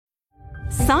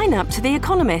Sign up to The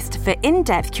Economist for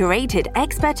in-depth curated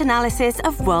expert analysis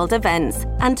of world events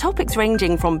and topics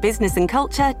ranging from business and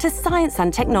culture to science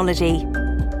and technology.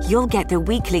 You'll get the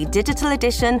weekly digital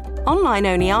edition,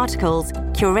 online-only articles,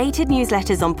 curated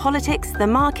newsletters on politics, the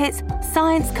markets,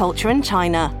 science, culture and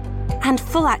China, and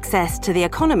full access to The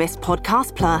Economist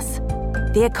Podcast Plus.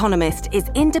 The Economist is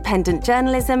independent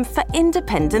journalism for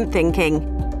independent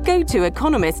thinking. Go to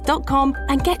economist.com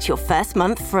and get your first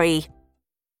month free.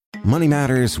 Money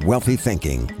Matters Wealthy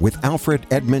Thinking with Alfred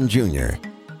Edmond Jr.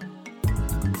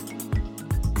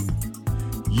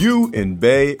 You and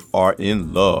Bae are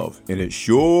in love, and it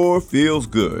sure feels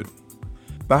good.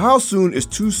 But how soon is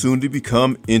too soon to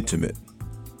become intimate?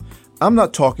 I'm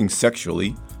not talking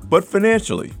sexually, but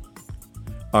financially.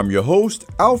 I'm your host,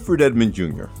 Alfred Edmond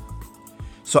Jr.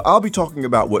 So I'll be talking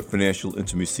about what financial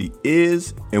intimacy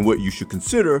is and what you should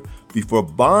consider before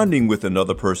bonding with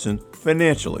another person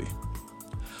financially.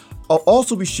 I'll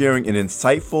also be sharing an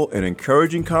insightful and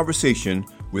encouraging conversation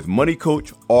with money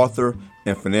coach, author,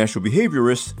 and financial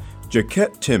behaviorist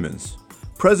Jacquette Timmons,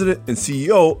 president and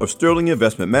CEO of Sterling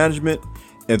Investment Management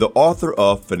and the author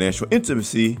of Financial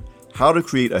Intimacy: How to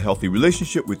Create a Healthy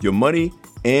Relationship with Your Money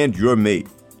and Your Mate.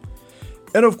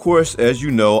 And of course, as you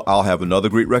know, I'll have another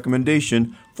great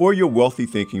recommendation for your wealthy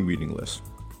thinking reading list.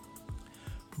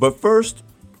 But first,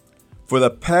 for the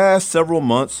past several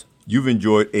months, you've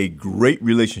enjoyed a great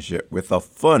relationship with a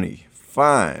funny,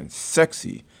 fine,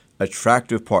 sexy,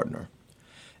 attractive partner.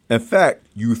 In fact,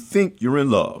 you think you're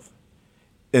in love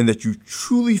and that you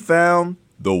truly found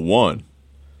the one.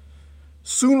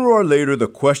 Sooner or later, the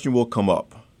question will come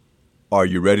up, are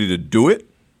you ready to do it?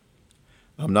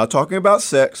 I'm not talking about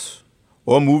sex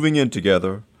or moving in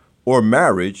together or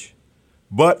marriage,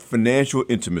 but financial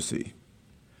intimacy.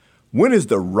 When is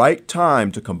the right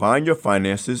time to combine your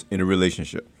finances in a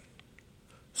relationship?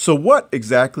 So what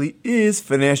exactly is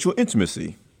financial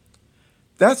intimacy?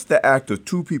 That's the act of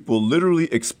two people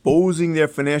literally exposing their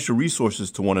financial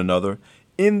resources to one another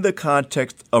in the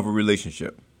context of a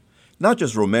relationship. Not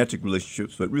just romantic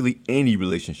relationships, but really any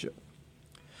relationship.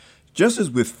 Just as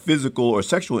with physical or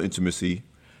sexual intimacy,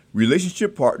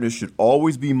 relationship partners should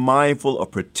always be mindful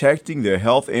of protecting their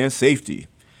health and safety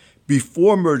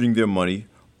before merging their money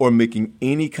or making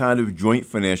any kind of joint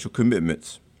financial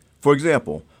commitments. For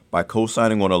example, by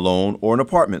co-signing on a loan or an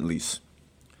apartment lease.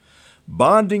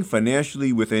 Bonding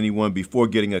financially with anyone before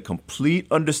getting a complete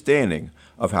understanding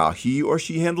of how he or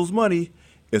she handles money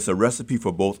is a recipe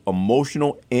for both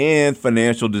emotional and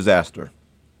financial disaster.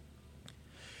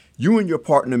 You and your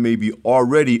partner may be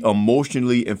already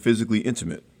emotionally and physically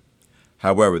intimate.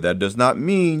 However, that does not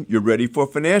mean you're ready for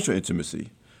financial intimacy,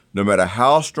 no matter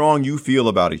how strong you feel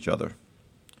about each other.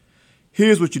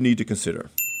 Here's what you need to consider.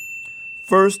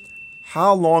 First,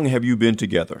 how long have you been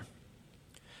together?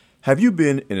 Have you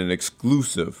been in an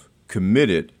exclusive,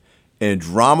 committed, and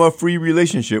drama-free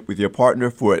relationship with your partner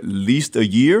for at least a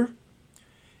year?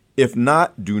 If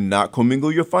not, do not commingle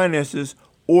your finances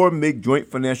or make joint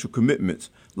financial commitments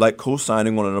like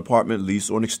co-signing on an apartment lease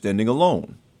or extending a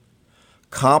loan.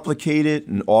 Complicated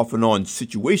and off-and-on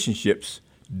situationships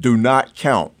do not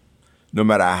count, no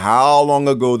matter how long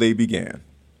ago they began.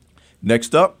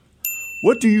 Next up,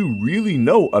 what do you really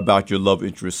know about your love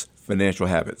interest's financial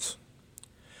habits?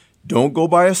 Don't go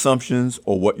by assumptions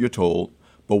or what you're told,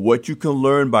 but what you can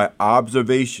learn by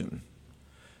observation.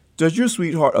 Does your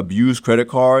sweetheart abuse credit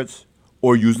cards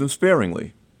or use them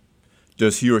sparingly?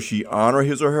 Does he or she honor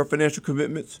his or her financial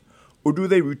commitments, or do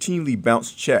they routinely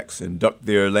bounce checks and duck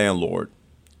their landlord?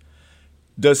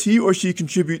 Does he or she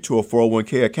contribute to a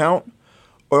 401k account,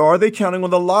 or are they counting on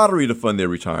the lottery to fund their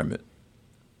retirement?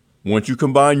 Once you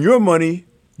combine your money,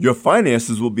 your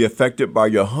finances will be affected by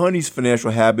your honey's financial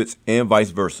habits and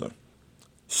vice versa.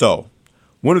 So,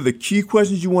 one of the key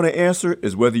questions you want to answer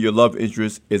is whether your love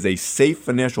interest is a safe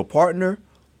financial partner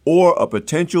or a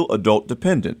potential adult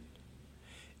dependent.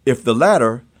 If the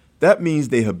latter, that means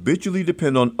they habitually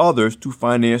depend on others to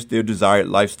finance their desired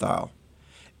lifestyle,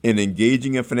 and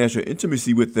engaging in financial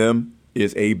intimacy with them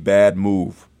is a bad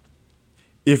move.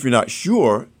 If you're not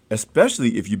sure,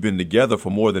 especially if you've been together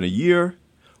for more than a year,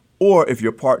 or if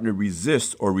your partner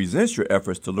resists or resents your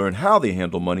efforts to learn how they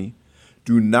handle money,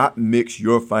 do not mix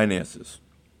your finances.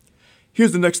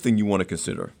 Here's the next thing you want to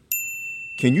consider.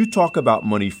 Can you talk about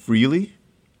money freely?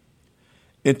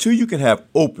 Until you can have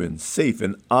open, safe,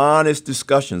 and honest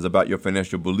discussions about your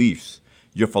financial beliefs,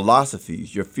 your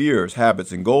philosophies, your fears,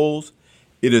 habits, and goals,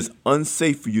 it is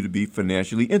unsafe for you to be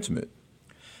financially intimate.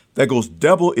 That goes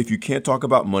double if you can't talk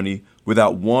about money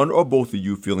without one or both of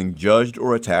you feeling judged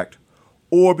or attacked,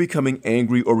 or becoming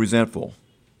angry or resentful.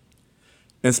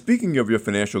 And speaking of your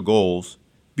financial goals,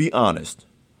 be honest.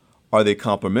 Are they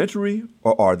complementary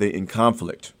or are they in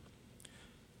conflict?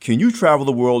 Can you travel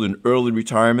the world in early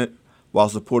retirement while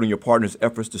supporting your partner's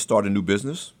efforts to start a new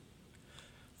business?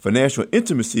 Financial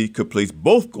intimacy could place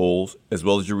both goals as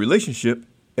well as your relationship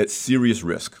at serious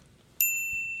risk.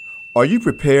 Are you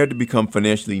prepared to become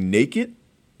financially naked?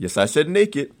 Yes, I said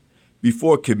naked,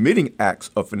 before committing acts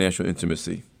of financial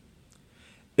intimacy.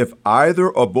 If either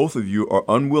or both of you are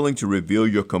unwilling to reveal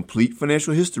your complete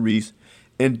financial histories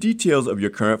and details of your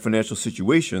current financial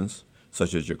situations,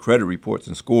 such as your credit reports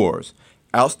and scores,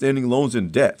 outstanding loans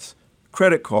and debts,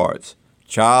 credit cards,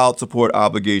 child support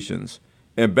obligations,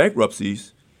 and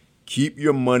bankruptcies, keep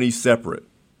your money separate.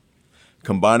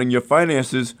 Combining your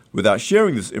finances without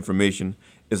sharing this information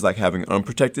is like having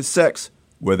unprotected sex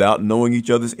without knowing each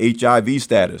other's HIV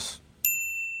status.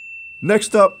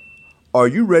 Next up, are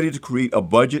you ready to create a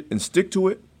budget and stick to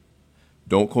it?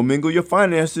 Don't commingle your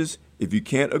finances if you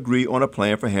can't agree on a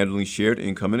plan for handling shared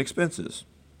income and expenses.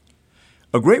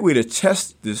 A great way to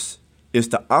test this is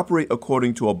to operate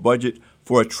according to a budget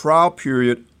for a trial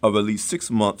period of at least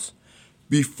 6 months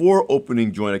before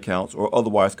opening joint accounts or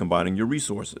otherwise combining your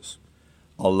resources.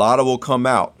 A lot will come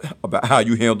out about how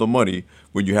you handle money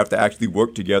when you have to actually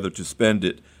work together to spend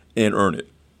it and earn it.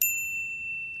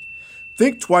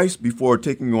 Think twice before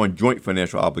taking on joint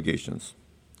financial obligations.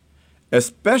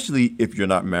 Especially if you're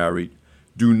not married,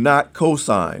 do not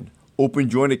co-sign, open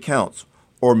joint accounts,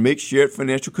 or make shared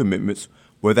financial commitments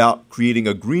without creating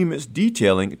agreements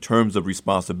detailing terms of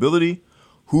responsibility,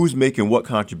 who's making what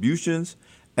contributions,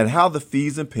 and how the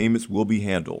fees and payments will be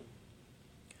handled.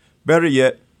 Better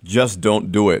yet, just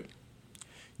don't do it.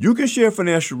 You can share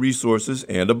financial resources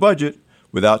and a budget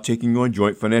without taking on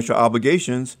joint financial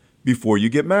obligations before you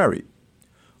get married.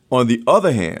 On the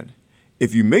other hand,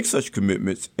 if you make such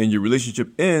commitments and your relationship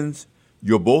ends,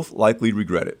 you'll both likely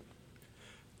regret it.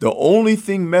 The only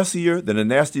thing messier than a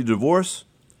nasty divorce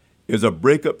is a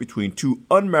breakup between two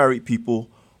unmarried people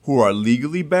who are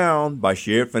legally bound by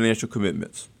shared financial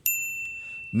commitments.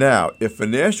 Now, if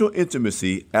financial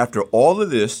intimacy after all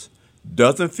of this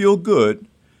doesn't feel good,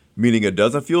 meaning it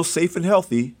doesn't feel safe and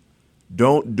healthy,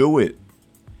 don't do it.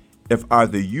 If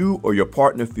either you or your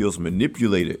partner feels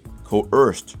manipulated,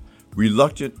 coerced,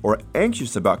 reluctant, or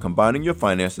anxious about combining your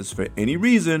finances for any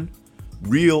reason,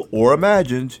 real or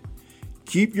imagined,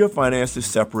 keep your finances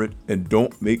separate and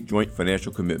don't make joint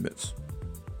financial commitments.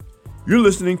 You're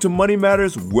listening to Money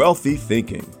Matters Wealthy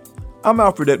Thinking. I'm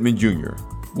Alfred Edmond Jr.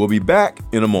 We'll be back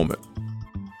in a moment.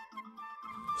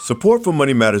 Support for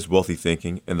Money Matters Wealthy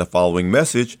Thinking and the following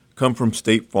message come from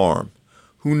State Farm,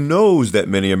 who knows that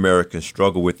many Americans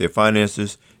struggle with their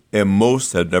finances and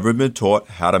most have never been taught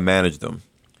how to manage them.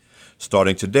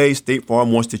 Starting today, State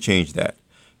Farm wants to change that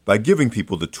by giving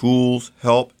people the tools,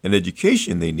 help, and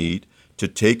education they need to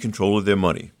take control of their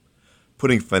money,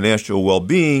 putting financial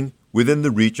well-being within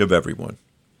the reach of everyone.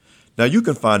 Now you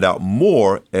can find out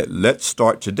more at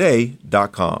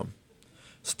letstarttoday.com.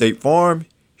 State Farm,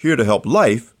 here to help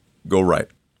life go right.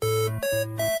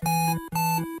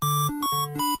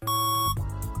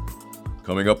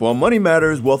 Coming up on Money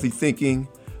Matters Wealthy Thinking,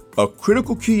 a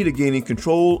critical key to gaining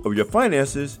control of your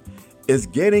finances is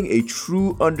getting a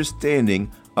true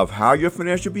understanding of how your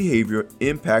financial behavior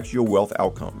impacts your wealth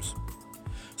outcomes.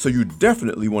 So you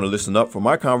definitely want to listen up for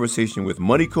my conversation with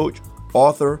money coach,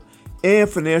 author, and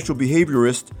financial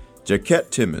behaviorist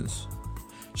Jacquette Timmons.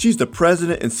 She's the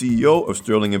president and CEO of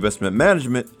Sterling Investment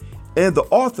Management and the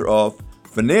author of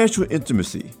Financial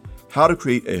Intimacy: How to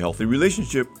Create a Healthy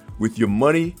Relationship with Your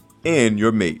Money and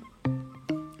Your Mate.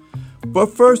 But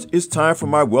first, it's time for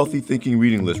my Wealthy Thinking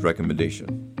reading list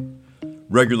recommendation.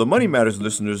 Regular Money Matters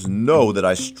listeners know that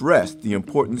I stress the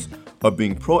importance of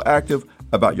being proactive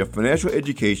about your financial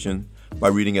education by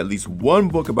reading at least one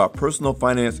book about personal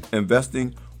finance,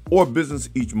 investing, or business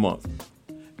each month.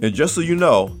 And just so you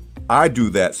know, I do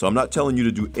that, so I'm not telling you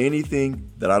to do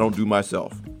anything that I don't do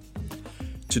myself.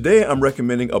 Today, I'm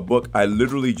recommending a book I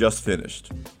literally just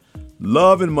finished.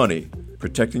 Love and Money: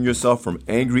 Protecting Yourself from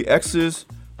Angry Exes,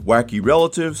 Wacky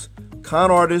Relatives,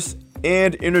 Con Artists,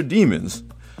 and Inner Demons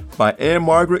by Anne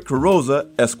Margaret Carrozza,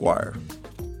 Esquire.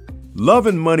 Love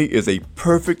and Money is a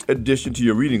perfect addition to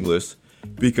your reading list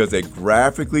because it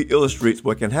graphically illustrates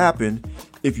what can happen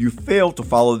if you fail to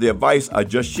follow the advice I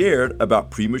just shared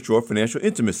about premature financial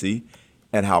intimacy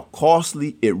and how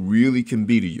costly it really can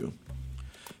be to you.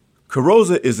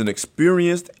 Carrozza is an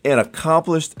experienced and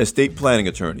accomplished estate planning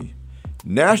attorney,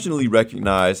 nationally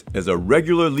recognized as a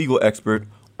regular legal expert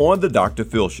on the Dr.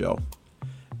 Phil Show.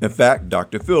 In fact,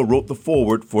 Dr. Phil wrote the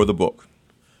foreword for the book.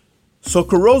 So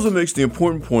Carrozza makes the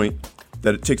important point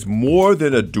that it takes more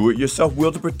than a do-it-yourself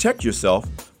will to protect yourself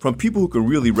from people who can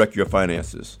really wreck your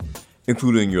finances.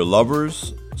 including your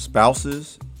lovers,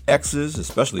 spouses, exes,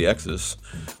 especially exes,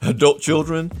 adult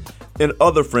children, and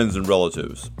other friends and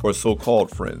relatives, or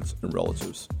so-called friends and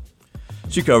relatives.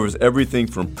 She covers everything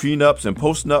from prenups and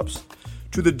postnups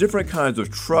to the different kinds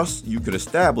of trusts you could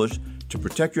establish to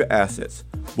protect your assets,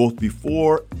 both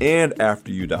before and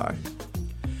after you die.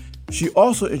 She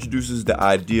also introduces the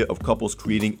idea of couples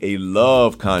creating a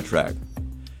love contract.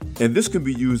 And this can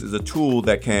be used as a tool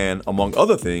that can, among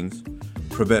other things,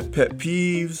 prevent pet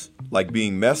peeves like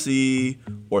being messy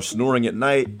or snoring at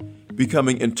night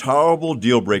becoming intolerable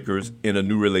deal breakers in a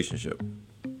new relationship.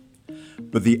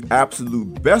 But the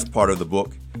absolute best part of the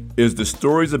book is the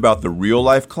stories about the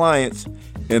real-life clients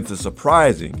and the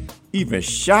surprising, even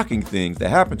shocking things that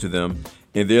happen to them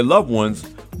and their loved ones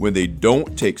when they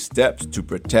don't take steps to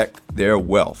protect their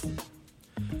wealth.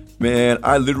 Man,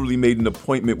 I literally made an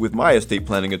appointment with my estate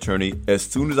planning attorney as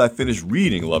soon as I finished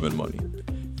reading Love and Money.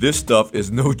 This stuff is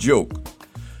no joke.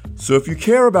 So if you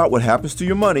care about what happens to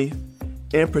your money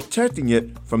and protecting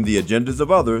it from the agendas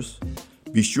of others,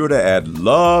 be sure to add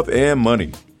Love and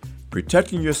Money,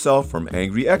 Protecting Yourself from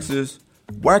Angry Exes,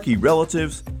 Wacky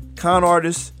Relatives, Con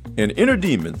Artists, and Inner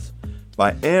Demons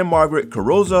by Anne Margaret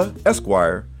Carrozza,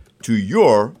 Esquire, to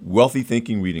your Wealthy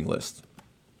Thinking reading list.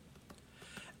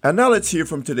 And now let's hear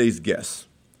from today's guest,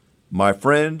 my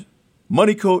friend,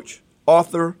 money coach,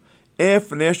 author, and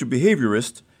financial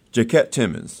behaviorist, Jaquette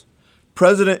Timmons,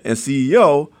 President and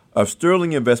CEO of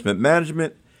Sterling Investment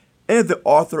Management and the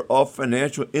author of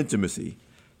Financial Intimacy,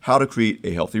 How to Create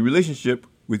a Healthy Relationship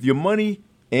with Your Money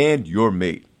and Your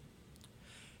Mate.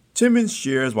 Timmons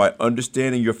shares why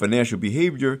understanding your financial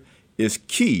behavior is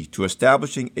key to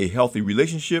establishing a healthy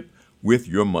relationship with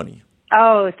your money.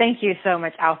 Oh, thank you so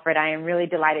much, Alfred. I am really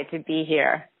delighted to be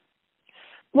here.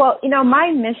 Well,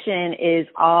 my mission is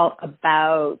all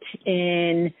about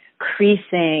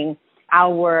increasing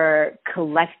our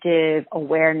collective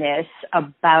awareness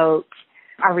about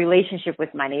our relationship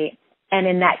with money, and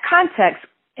in that context,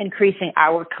 increasing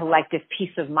our collective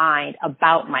peace of mind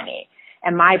about money.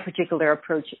 And my particular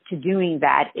approach to doing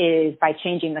that is by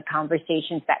changing the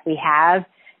conversations that we have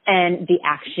and the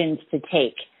actions to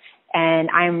take. And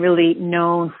I'm really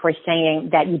known for saying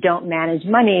that you don't manage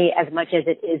money as much as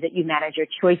it is that you manage your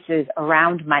choices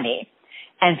around money.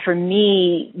 And for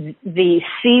me, the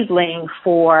seedling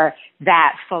for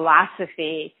that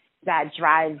philosophy that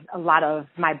drives a lot of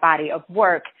my body of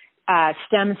work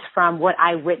stems from what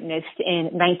I witnessed in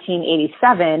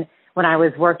 1987 when I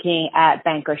was working at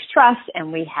Bankers Trust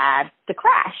and we had the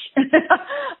crash.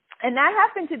 And that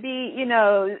happened to be,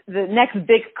 the next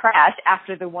big crash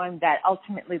after the one that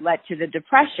ultimately led to the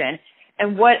Depression.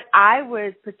 And what I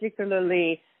was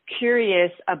particularly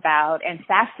curious about and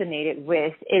fascinated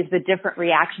with is the different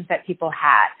reactions that people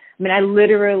had. I mean, I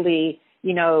literally,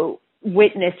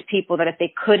 witnessed people that if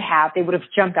they could have, they would have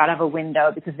jumped out of a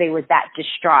window because they were that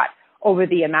distraught over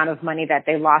the amount of money that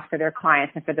they lost for their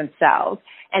clients and for themselves.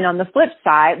 And on the flip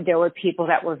side, there were people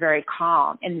that were very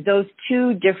calm. And those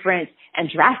two different and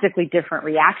drastically different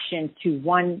reactions to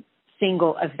one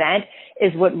single event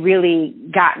is what really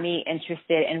got me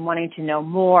interested in wanting to know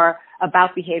more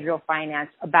about behavioral finance,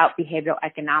 about behavioral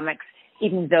economics,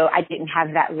 even though I didn't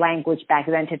have that language back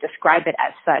then to describe it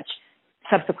as such.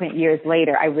 Subsequent years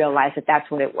later, I realized that that's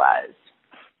what it was.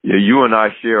 Yeah, you and I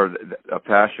share a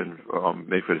passion,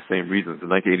 maybe for the same reasons.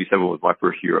 1987 was my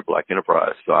first year at Black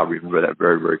Enterprise, so I remember that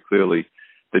very, very clearly,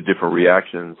 the different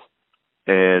reactions.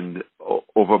 And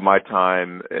over my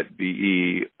time at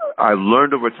BE, I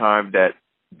learned over time that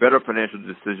better financial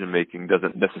decision-making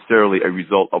doesn't necessarily a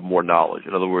result of more knowledge.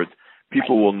 In other words,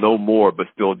 people will know more but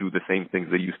still do the same things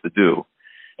they used to do.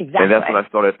 Exactly. And that's when I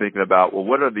started thinking about, well,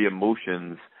 what are the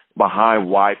emotions behind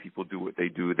why people do what they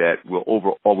do that will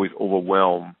always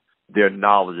overwhelm their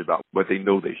knowledge about what they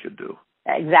know they should do.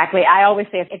 Exactly. I always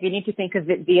say if you need to think of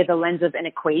it via the lens of an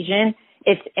equation,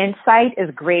 its insight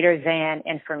is greater than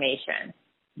information.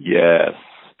 Yes.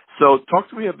 So talk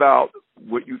to me about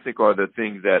what you think are the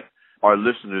things that our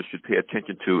listeners should pay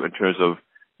attention to in terms of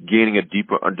gaining a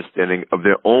deeper understanding of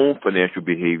their own financial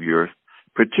behaviors,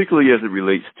 particularly as it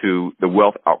relates to the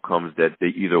wealth outcomes that they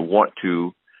either want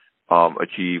to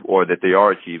achieve or that they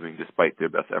are achieving despite their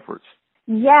best efforts.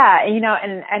 Yeah,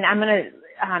 and I'm going to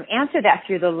answer that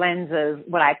through the lens of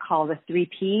what I call the 3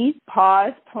 Ps: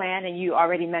 pause, plan, and you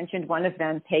already mentioned one of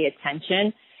them, pay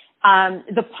attention.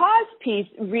 The pause piece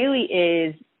really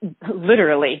is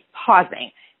literally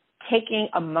pausing, taking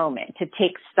a moment to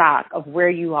take stock of where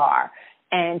you are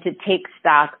and to take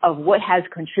stock of what has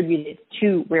contributed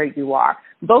to where you are,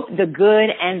 both the good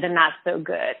and the not so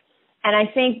good. And I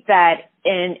think that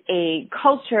in a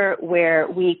culture where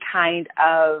we kind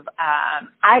of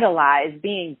idolize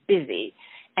being busy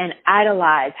and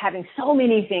idolize having so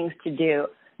many things to do,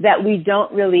 that we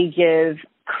don't really give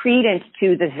credence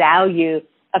to the value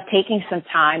of taking some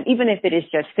time, even if it is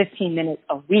just 15 minutes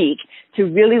a week, to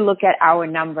really look at our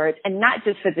numbers, and not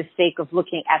just for the sake of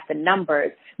looking at the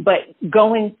numbers, but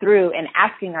going through and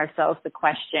asking ourselves the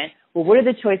question, well, what are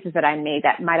the choices that I made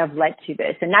that might have led to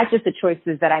this? And not just the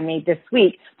choices that I made this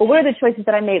week, but what are the choices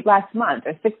that I made last month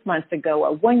or 6 months ago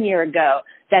or 1 year ago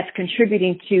that's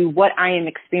contributing to what I am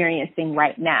experiencing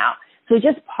right now? So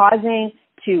just pausing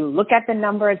to look at the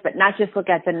numbers, but not just look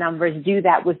at the numbers, do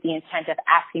that with the intent of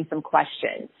asking some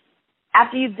questions.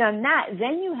 After you've done that,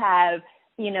 then you have,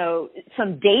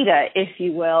 some data, if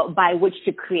you will, by which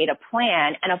to create a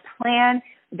plan, and a plan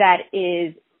that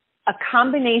is a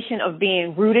combination of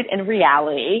being rooted in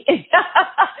reality,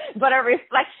 but a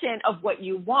reflection of what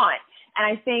you want.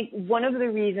 And I think one of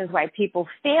the reasons why people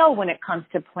fail when it comes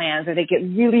to plans, or they get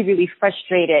really, really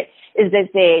frustrated, is that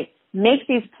they make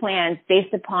these plans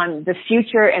based upon the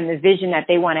future and the vision that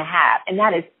they want to have. And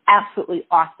that is absolutely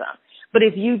awesome. But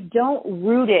if you don't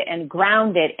root it and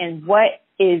ground it in what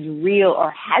is real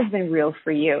or has been real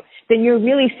for you, then you're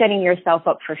really setting yourself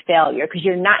up for failure, because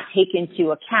you're not taking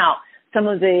into account some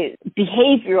of the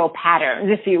behavioral patterns,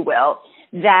 if you will,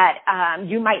 that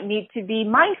you might need to be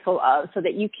mindful of, so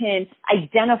that you can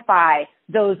identify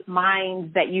those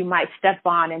minds that you might step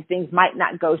on and things might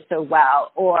not go so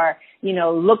well, or,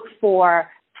 look for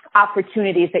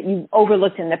opportunities that you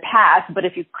overlooked in the past. But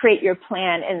if you create your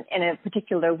plan in a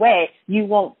particular way, you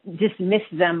won't dismiss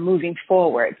them moving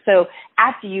forward. So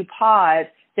after you pause,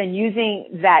 then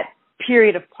using that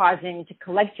period of pausing to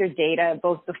collect your data,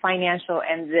 both the financial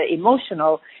and the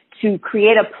emotional, to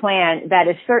create a plan that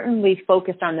is certainly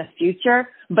focused on the future,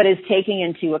 but is taking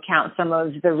into account some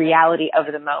of the reality of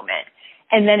the moment.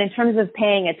 And then in terms of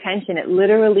paying attention, it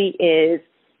literally is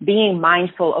being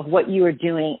mindful of what you are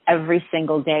doing every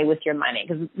single day with your money.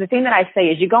 Because the thing that I say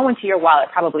is, you go into your wallet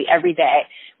probably every day,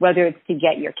 whether it's to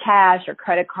get your cash or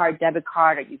credit card, debit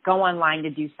card, or you go online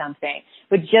to do something.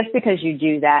 But just because you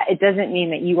do that, it doesn't mean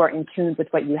that you are in tune with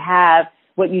what you have,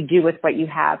 what you do with what you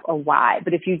have, or why.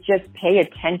 But if you just pay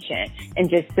attention and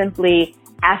just simply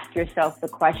ask yourself the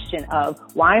question of,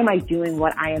 why am I doing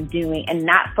what I am doing? And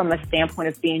not from a standpoint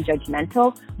of being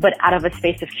judgmental, but out of a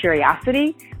space of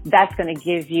curiosity, that's going to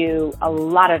give you a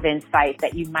lot of insight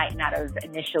that you might not have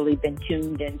initially been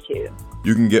tuned into.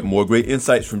 You can get more great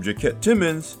insights from Jaquette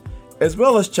Timmons, as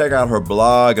well as check out her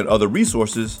blog and other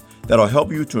resources that'll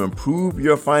help you to improve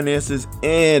your finances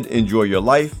and enjoy your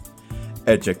life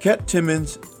at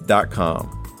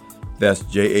JaquetteTimmons.com. That's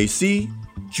JaqueTte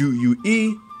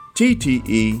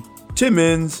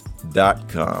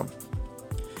Timmons.com.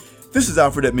 This is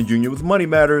Alfred Edmond Jr. with Money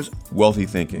Matters, Wealthy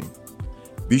Thinking.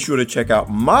 Be sure to check out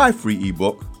my free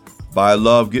ebook, Buy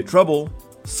Love, Get Trouble,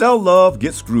 Sell Love,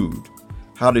 Get Screwed.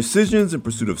 How decisions in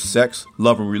pursuit of sex,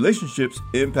 love, and relationships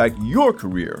impact your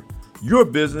career, your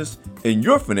business, and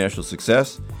your financial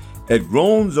success at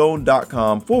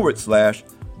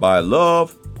growenzone.com/Buy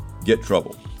Love, Get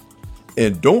Trouble.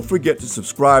 And don't forget to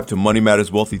subscribe to Money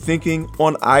Matters Wealthy Thinking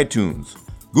on iTunes,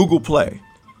 Google Play,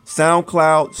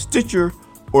 SoundCloud, Stitcher,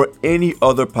 or any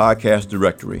other podcast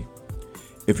directory.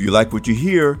 If you like what you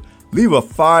hear, leave a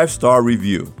 5-star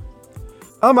review.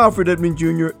 I'm Alfred Edmond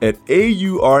Jr. at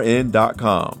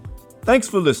AURN.com. Thanks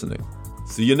for listening.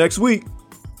 See you next week.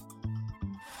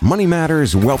 Money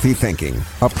Matters Wealthy Thinking,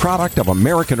 a product of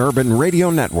American Urban Radio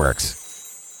Networks.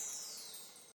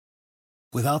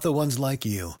 Without the ones like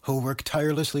you, who work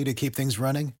tirelessly to keep things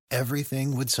running,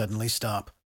 everything would suddenly stop.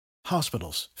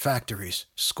 Hospitals, factories,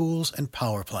 schools, and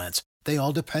power plants, they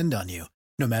all depend on you.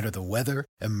 No matter the weather,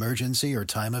 emergency, or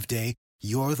time of day,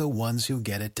 you're the ones who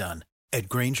get it done. At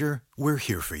Grainger, we're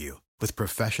here for you with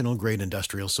professional-grade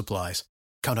industrial supplies.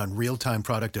 Count on real-time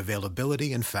product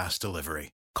availability and fast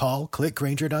delivery. Call, click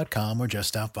Grainger.com, or just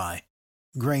stop by.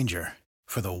 Grainger,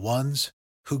 for the ones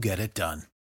who get it done.